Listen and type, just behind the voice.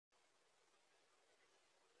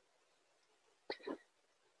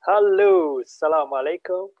Hello, Assalamu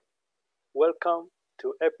alaikum. Welcome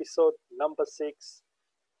to episode number 6,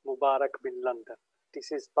 Mubarak Bin London.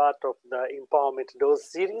 This is part of the Empowerment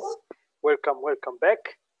Dose series. Welcome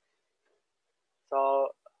back. So,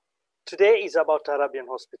 today is about Arabian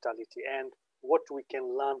hospitality and what we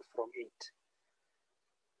can learn from it.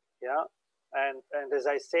 Yeah, and as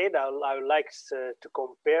I said, I would like to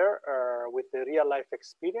compare with the real life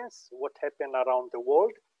experience, what happened around the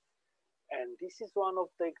world. And this is one of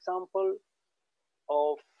the example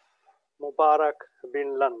of Mubarak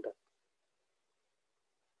Bin London.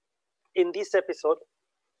 In this episode,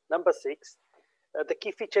 number 6, the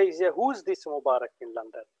key feature is here, who's this Mubarak Bin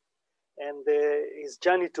London? And his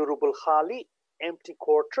journey to Rubul Khali, empty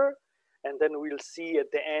quarter, and then we'll see at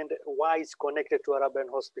the end why it's connected to Arabian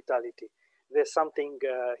hospitality. There's something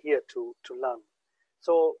here to learn.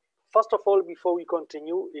 So first of all, before we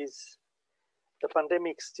continue, is the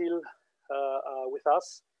pandemic still with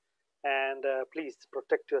us? And please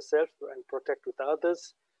protect yourself and protect with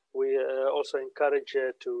others. We also encourage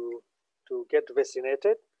to get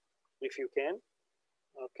vaccinated if you can.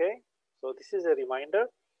 Okay, so this is a reminder.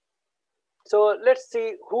 So let's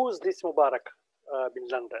see who's this Mubarak Bin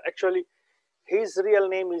London. Actually, his real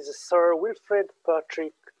name is Sir Wilfred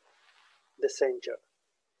Patrick Desanger.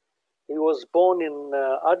 He was born in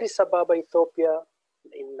Addis Ababa, Ethiopia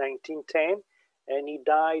in 1910, and he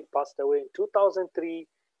passed away in 2003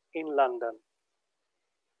 in London.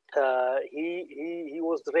 He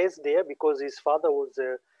was raised there because his father was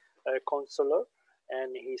a counselor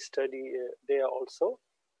and he studied there also.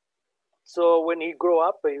 So when he grew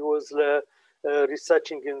up, he was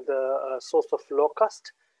researching in the source of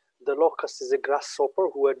locust. The locust is a grasshopper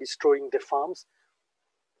who are destroying the farms,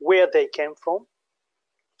 where they came from.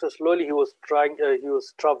 So slowly he was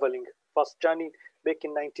traveling. First journey back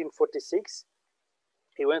in 1946.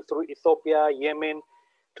 He went through Ethiopia, Yemen,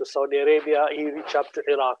 to Saudi Arabia. He reached up to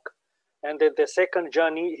Iraq. And then the second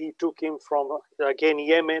journey, he took him from, again,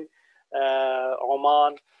 Yemen,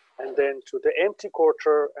 Oman, and then to the empty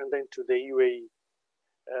quarter, and then to the UAE.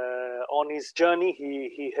 On his journey,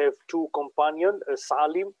 he have two companions,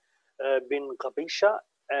 Salim bin Qabisha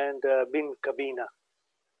and bin Kabina.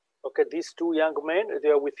 Okay, these two young men, they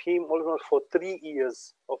are with him almost for 3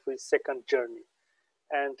 years of his second journey.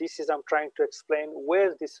 And this is, I'm trying to explain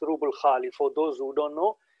where this Rubul Khali, for those who don't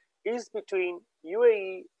know, is between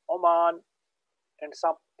UAE, Oman, and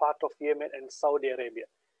some part of Yemen and Saudi Arabia.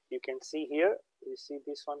 You can see here, you see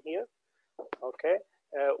this one here. Okay,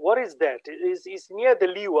 what is that? It's near the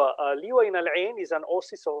Liwa. Liwa in Al Ain is an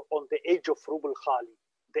oasis on the edge of Rubul Khali,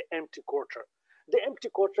 the empty quarter. The empty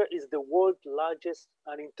quarter is the world's largest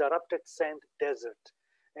uninterrupted sand desert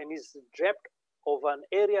and is draped over an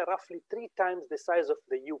area roughly 3 times the size of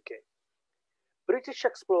the UK. British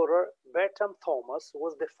explorer Bertram Thomas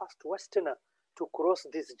was the first Westerner to cross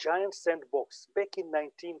this giant sandbox back in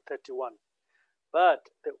 1931. But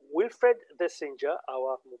Wilfred Desanger,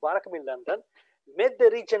 our Mubarak Bin London, made the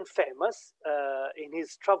region famous in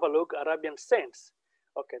his travelogue Arabian Sands.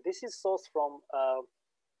 Okay, this is sourced from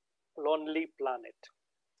Lonely Planet.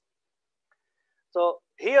 So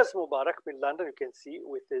here's Mubarak Bin London. You can see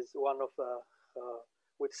with his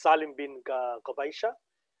with Salim bin Qabaisha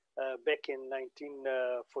back in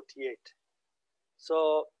 1948.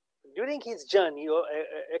 So during his journey,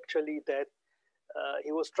 actually that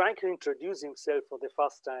he was trying to introduce himself for the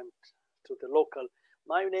first time to the local.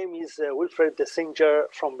 My name is Wilfred Desanger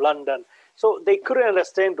from London. So they couldn't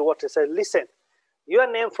understand what he said. Listen, your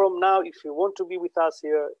name from now, if you want to be with us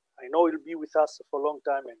here, I know you'll be with us for a long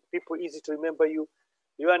time and people easy to remember you.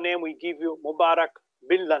 Your name we give you Mubarak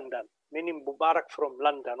Bin London, meaning Mubarak from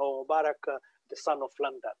London, or Mubarak, the son of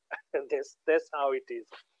London. And that's how it is.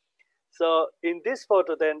 So in this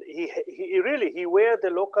photo, then he wear the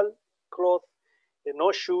local cloth,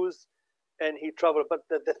 no shoes, and he traveled. But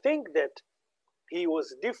the thing that he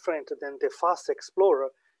was different than the first explorer,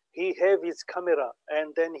 he have his camera,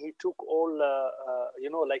 and then he took all,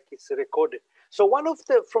 like it's recorded. So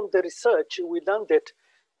from the research, we learned that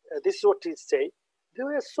this is what he say. They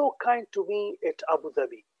were so kind to me at Abu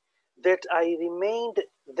Dhabi that I remained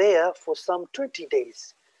there for some 20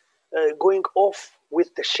 days, going off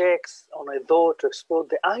with the sheikhs on a dhow to explore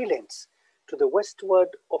the islands to the westward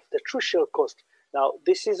of the Trucial coast. Now,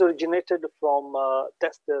 this is originated from,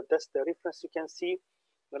 that's the reference you can see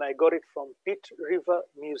when I got it from Pitt River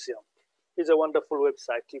Museum. It's a wonderful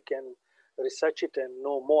website. You can research it and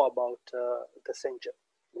know more about Desanger.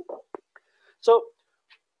 So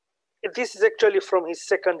this is actually from his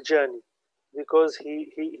second journey, because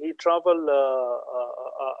he traveled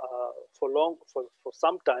for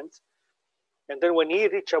some times, and then when he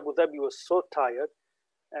reached Abu Dhabi, he was so tired.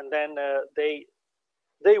 And then they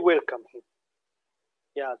welcome him.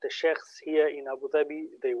 Yeah, the sheikhs here in Abu Dhabi,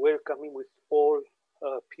 they welcome him with all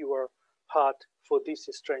pure heart for this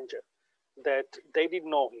stranger that they didn't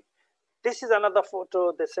know him. This is another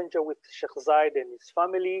photo, the stranger with Sheikh Zayed and his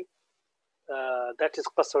family. That is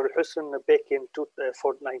Qasr al-Husn back in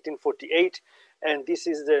 1948, and this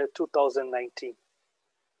is the 2019.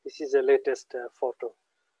 This is the latest photo.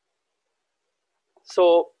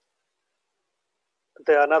 So,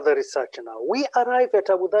 another researcher now. We arrived at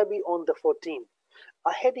Abu Dhabi on the 14th.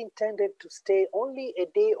 I had intended to stay only a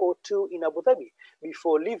day or two in Abu Dhabi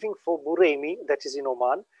before leaving for Buraimi, that is in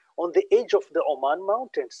Oman, on the edge of the Oman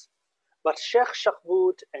mountains. But Sheikh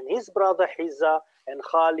Shakhbut and his brother Hiza and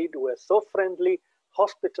Khalid were so friendly,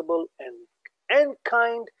 hospitable, and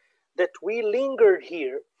kind that we lingered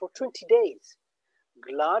here for 20 days,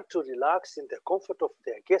 glad to relax in the comfort of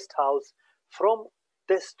their guest house from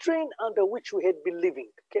the strain under which we had been living.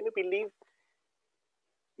 Can you believe?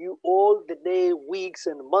 You all the day, weeks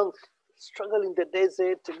and months, struggle in the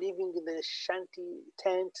desert, living in the shanty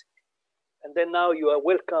tent, and then now you are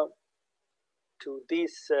welcome to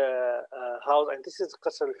this house. And this is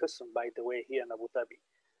Qasr al-Husn, by the way, here in Abu Dhabi.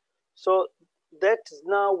 So that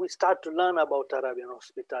now we start to learn about Arabian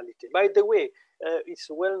hospitality. By the way, it's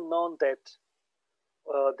well known that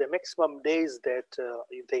the maximum days that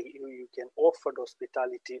you can offer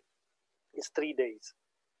hospitality is 3 days.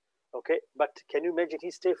 Okay, but can you imagine he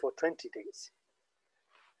stayed for 20 days?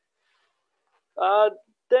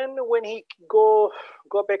 Then when he go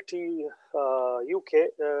back to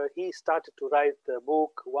UK, he started to write the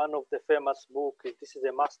book, one of the famous book. This is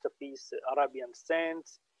a masterpiece, Arabian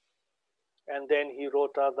Sands. And then he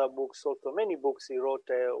wrote other books, also many books he wrote.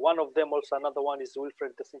 One of them also, another one is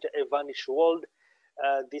Wilfred the Singer, A Vanished World.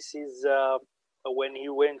 This is when he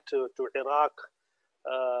went to Iraq,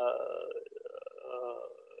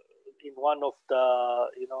 in one of the,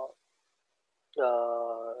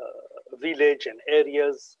 village and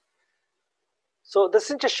areas. So the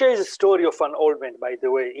Sinja shares a story of an old man, by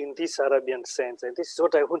the way, in this Arabian sense, and this is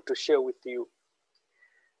what I want to share with you.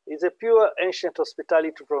 It's a pure ancient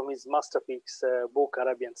hospitality from his masterpiece book,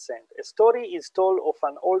 Arabian Sand. A story is told of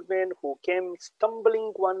an old man who came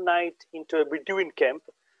stumbling one night into a Bedouin camp,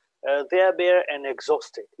 there bare and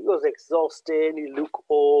exhausted. He was exhausted, he looked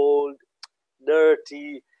old,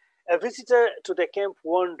 dirty. A visitor to the camp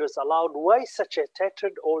wonders aloud why such a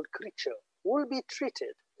tattered old creature will be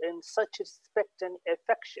treated in such respect and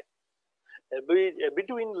affection. A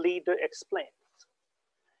Bedouin leader explains,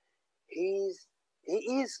 he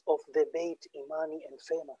is of the Beit Imani and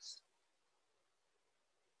famous.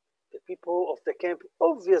 The people of the camp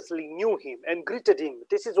obviously knew him and greeted him.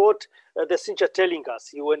 This is what the Sinja telling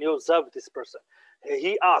us when he observed this person.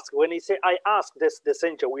 He asked, when he said, I asked the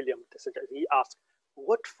Sinja, William, he asked,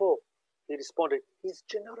 what for? He responded, his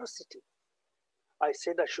generosity. I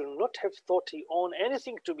said I should not have thought he owned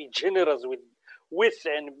anything to be generous with,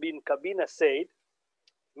 and Bin Kabina said,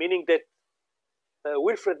 meaning that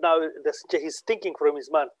Wilfred now, he's thinking from his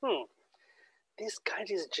mind, this guy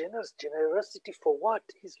is generous. Generosity for what?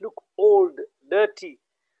 He's look old, dirty.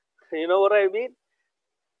 You know what I mean?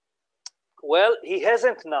 Well, he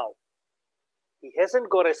hasn't now. He hasn't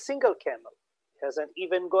got a single camel. He hasn't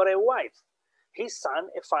even got a wife. His son,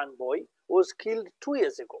 a fine boy, was killed 2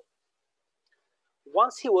 years ago.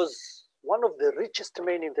 Once he was one of the richest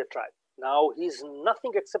men in the tribe. Now he's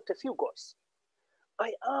nothing except a few goats.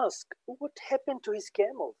 I asked, what happened to his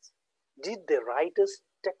camels? Did the riders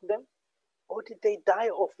take them? Or did they die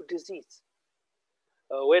of disease?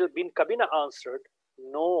 Well, Bin Kabina answered,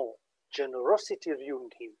 no, generosity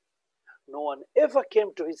ruined him. No one ever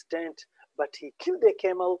came to his tent, but he killed a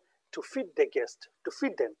camel to feed the guest, to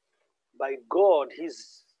feed them. By God,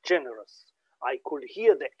 he's generous. I could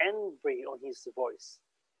hear the envy on his voice.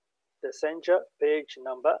 The Senja, page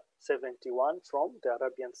number 71 from the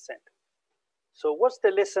Arabian Sand. So what's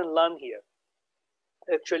the lesson learned here?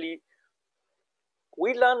 Actually,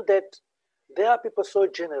 we learned that there are people so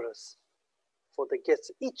generous for the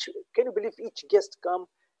guests. Can you believe each guest come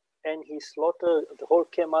and he slaughtered the whole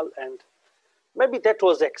camel, and maybe that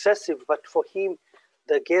was excessive, but for him,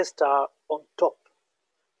 the guests are on top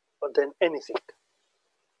than anything.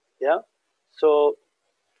 Yeah. So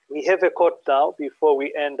we have a quote now before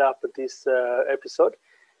we end up this episode.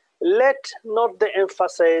 Let not the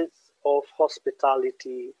emphasis of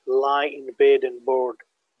hospitality lie in bed and board,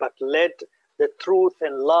 but let the truth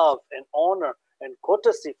and love and honor and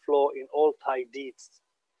courtesy flow in all thy deeds.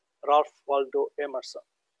 Ralph Waldo Emerson.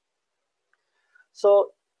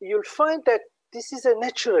 So you'll find that this is a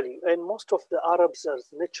naturally, and most of the Arabs are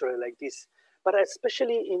naturally like this. But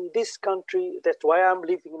especially in this country, that's why I'm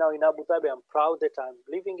living now in Abu Dhabi. I'm proud that I'm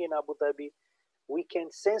living in Abu Dhabi. We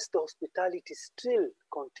can sense the hospitality still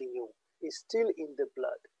continue. It's still in the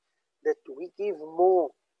blood, that we give more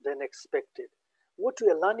than expected. What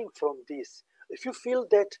we are learning from this, if you feel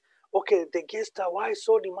that, okay, the guests are why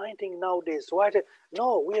so demanding nowadays,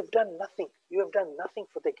 no, we have done nothing. You have done nothing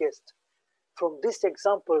for the guest. From this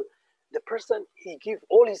example, the person, he give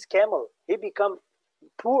all his camel, he become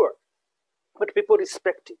poor, but people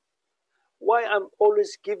respect him. Why I'm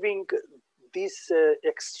always giving this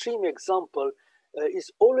extreme example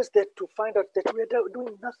is always that to find out that we are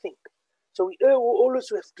doing nothing. So we always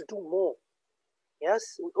have to do more.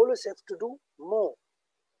 Yes, we always have to do more,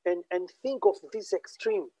 and think of this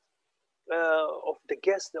extreme of the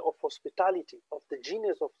guest of hospitality, of the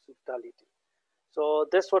genius of hospitality. So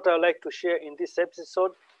that's what I like to share in this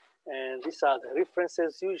episode, and these are the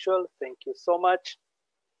references as usual. Thank you so much.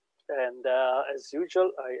 And as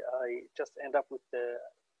usual, I just end up with the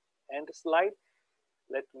end slide.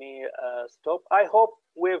 Let me stop. I hope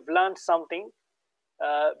we've learned something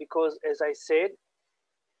because, as I said,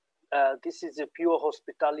 this is a pure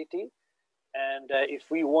hospitality. And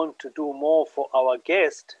if we want to do more for our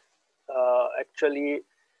guest, actually,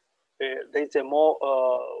 there's a more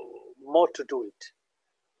to do it.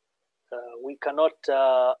 We cannot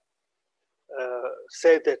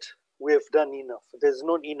say that we have done enough. There's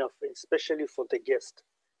not enough, especially for the guest.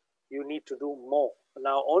 You need to do more.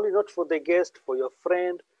 Now, only not for the guest, for your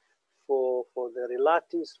friend, for the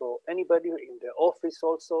relatives, for anybody in the office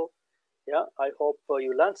also. Yeah, I hope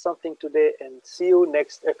you learned something today, and see you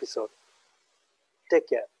next episode. Take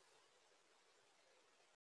care.